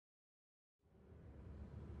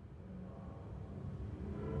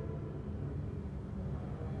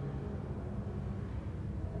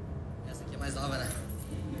Mais nova, né?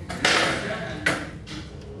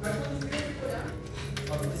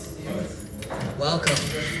 Welcome,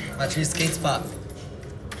 my tree skate spot.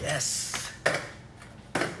 Yes.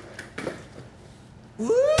 Woo!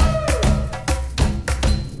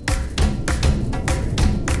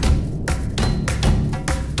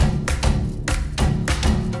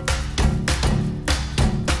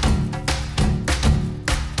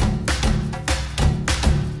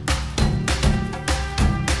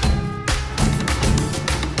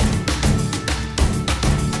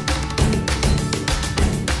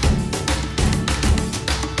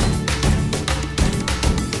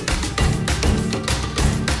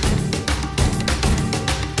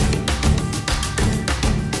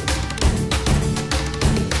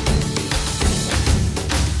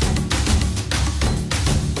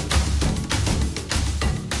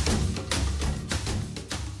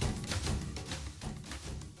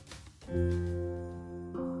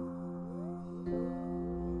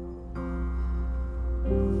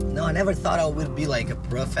 No, I never thought I would be like a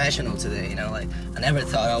professional today, you know, like I never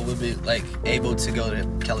thought I would be like able to go to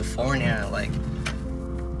California and like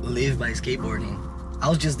live by skateboarding. I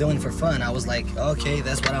was just doing it for fun. I was like, okay,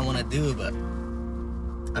 that's what I want to do, but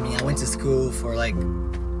I mean, I went to school for like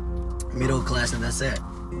middle class and that's it.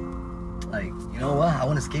 Like, you know what? I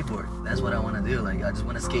want to skateboard. That's what I want to do. Like, I just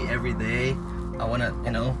want to skate every day. I want to,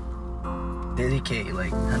 you know, dedicate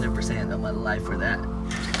like 100% of my life for that.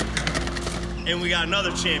 And we got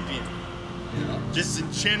another champion. Yeah. Just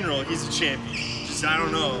in general, he's a champion. Just, I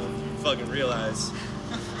don't know if you fucking realize.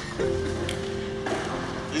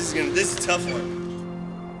 This is a tough one.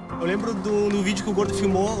 Eu lembro do vídeo que o Gordo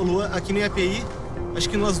filmou, o Luan, aqui no IAPI. Acho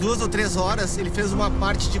que umas 2 ou 3 horas, ele fez uma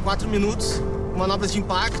parte de 4 minutos, manobras de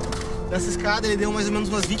impacto. Nessa escada ele deu mais ou menos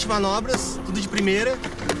umas 20 manobras, tudo de primeira.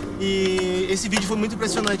 E esse vídeo foi muito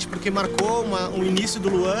impressionante, porque marcou um início do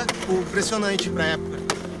Luan impressionante pra época.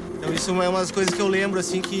 Então isso é uma das coisas que eu lembro,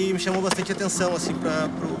 assim, que me chamou bastante atenção, assim,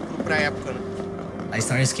 pra época, né? I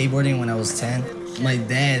started skateboarding when I was 10. My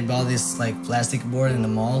dad bought this like plastic board in the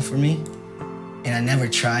mall for me, and I never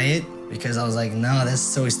tried it because I was like, no, that's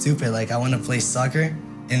so stupid. Like, I want to play soccer.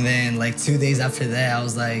 And then like 2 days after that, I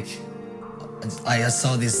was like, I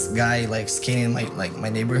saw this guy like skating in my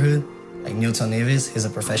neighborhood, like Newton Neves. He's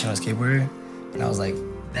a professional skateboarder, and I was like,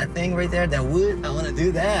 that thing right there, that wood, I want to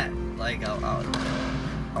do that. Like,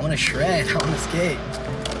 I want to shred, I want to skate.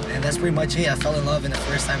 And that's pretty much it. I fell in love in the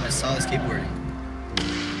first time I saw skateboarding.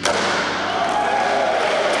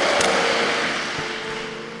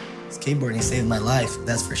 Skateboarding saved my life,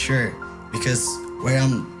 that's for sure. Because where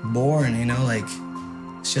I'm born, you know, like,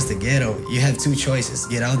 it's just a ghetto. You have 2 choices,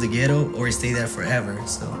 get out of the ghetto or stay there forever.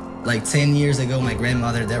 So, like 10 years ago, my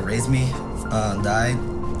grandmother that raised me died.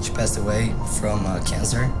 She passed away from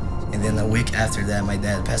cancer. And then a week after that, my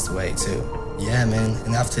dad passed away too. Yeah, man,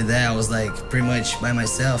 and after that, I was like pretty much by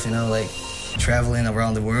myself, you know, like traveling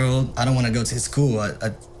around the world. I don't want to go to school.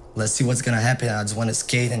 Let's see what's gonna happen. I just want to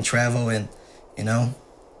skate and travel and, you know,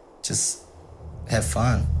 just have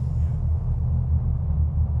fun.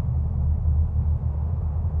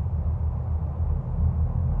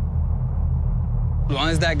 Luan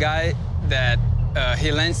is that guy that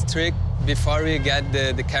he lands trick before we get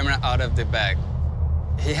the camera out of the bag.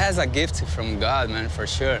 He has a gift from God, man, for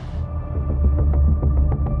sure.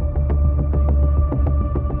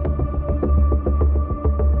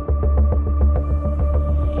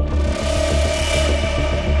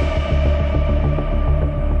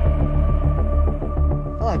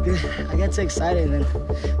 I got too excited and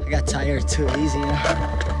I got tired too easy, you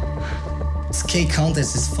know. Skate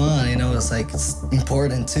contest is fun, you know, it's like, it's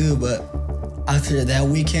important too, but after that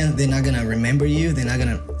weekend, they're not gonna remember you, they're not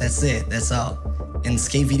gonna, that's it, that's all. And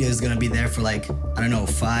skate video is gonna be there for like, I don't know,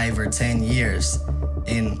 5 or 10 years.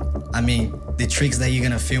 And I mean, the tricks that you're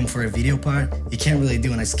gonna film for a video part, you can't really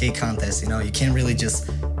do in a skate contest, you know? You can't really just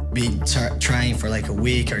be trying for like a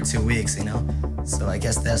week or 2 weeks, you know? So I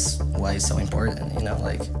guess that's why it's so important, you know?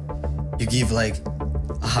 Like, you give like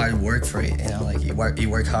a hard work for it, you know? Like, you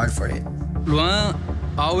work hard for it. Luan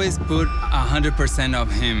always put 100%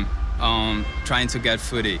 of him on trying to get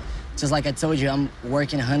footy. Just like I told you, I'm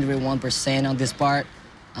working 101% on this part.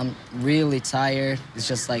 I'm really tired. It's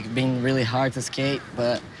just like being really hard to skate,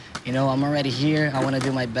 but you know, I'm already here. I want to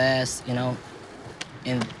do my best, you know,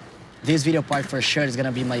 and this video part for sure is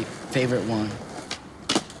gonna be my favorite one.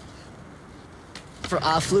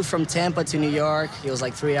 I flew from Tampa to New York. It was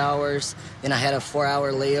like 3 hours. Then I had a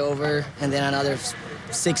 4-hour layover, and then another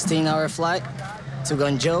 16-hour flight to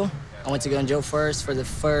Guangzhou. I went to Guangzhou first for the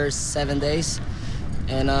first 7 days.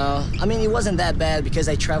 And I mean, it wasn't that bad because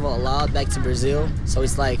I travel a lot back to Brazil. So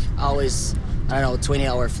it's like I I don't know,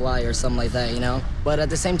 20-hour flight or something like that, you know? But at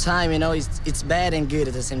the same time, you know, it's bad and good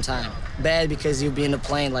at the same time. Bad because you'll be in the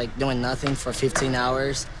plane, like, doing nothing for 15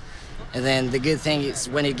 hours. And then the good thing is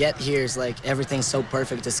when you get here, it's like everything's so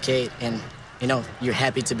perfect to skate. And, you know, you're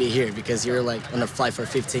happy to be here because you're, like, on a flight for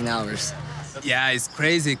 15 hours. Yeah, it's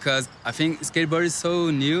crazy because I think skateboard is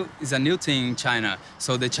so new. It's a new thing in China.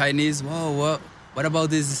 So the Chinese, whoa, what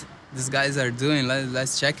about these guys are doing?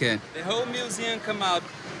 Let's check it. The whole museum come out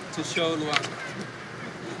to show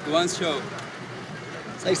Luan's show.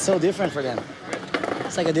 It's like so different for them.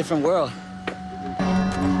 It's like a different world.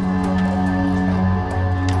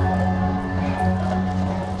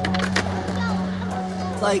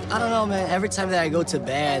 It's like, I don't know, man, every time that I go to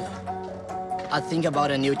bed, I think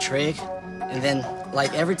about a new trick, and then,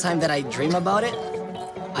 like, every time that I dream about it,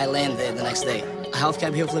 I land it the next day. A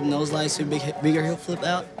half-cab heel flip, nose slide, super bigger heel flip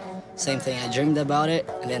out. Same thing, I dreamed about it,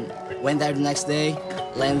 and then went there the next day,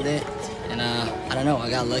 landed it, and I don't know, I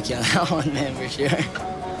got lucky on that one, man, for sure.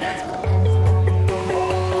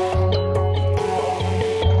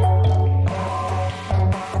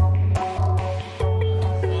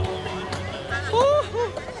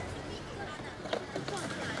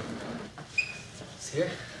 It's here?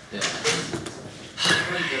 Yeah.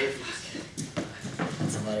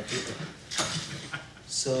 That's a lot of people.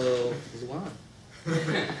 So, Luan.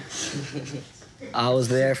 I was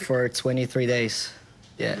there for 23 days.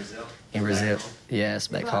 Yeah. In Brazil. Yes,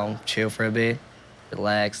 back home. Chill for a bit.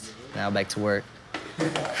 Relaxed. Now back to work.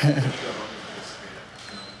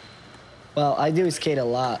 Well, I do skate a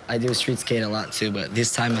lot. I do street skate a lot too, but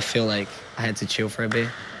this time I feel like I had to chill for a bit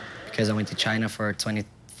because I went to China for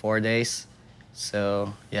 24 days.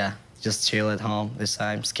 So, yeah, just chill at home this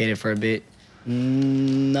time. Skated for a bit.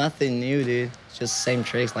 Nothing new, dude. Just same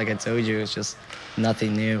tricks like I told you. It's just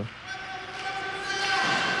nothing new.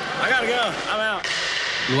 I gotta go. I'm out.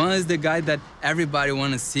 Luan is the guy that everybody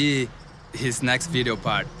want to see his next video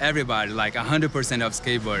part. Everybody, like 100% of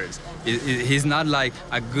skateboarders. He's not like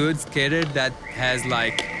a good skater that has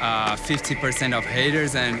like 50% of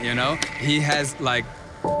haters, and you know, he has like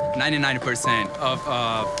 99% of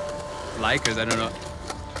likers. I don't know.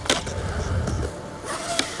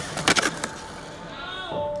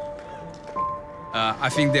 I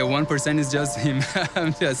think the 1% is just him.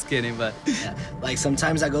 I'm just kidding, but... Yeah. Like,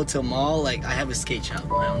 sometimes I go to a mall, like, I have a skate shop,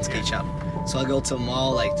 my own skate shop. So I go to a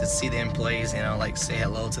mall, like, to see the employees, you know, like, say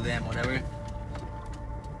hello to them, whatever.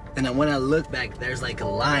 And then when I look back, there's, like, a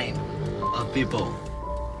line of people.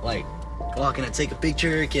 Like, oh, can I take a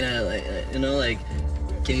picture? Can I, like, you know, like,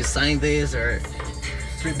 can you sign this? Or,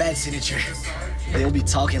 pretty bad signature. They'll be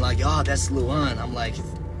talking like, oh, that's Luan. I'm like,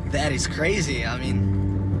 that is crazy. I mean,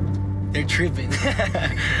 they're tripping.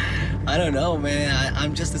 I don't know, man.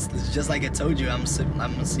 I'm just like I told you. I'm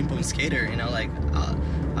a simple skater, you know. Like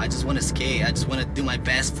I just want to skate. I just want to do my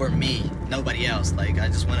best for me, nobody else. Like I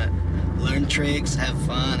just want to learn tricks, have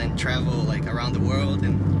fun, and travel like around the world,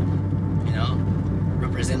 and you know,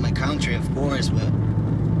 represent my country, of course. But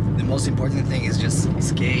the most important thing is just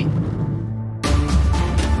skate.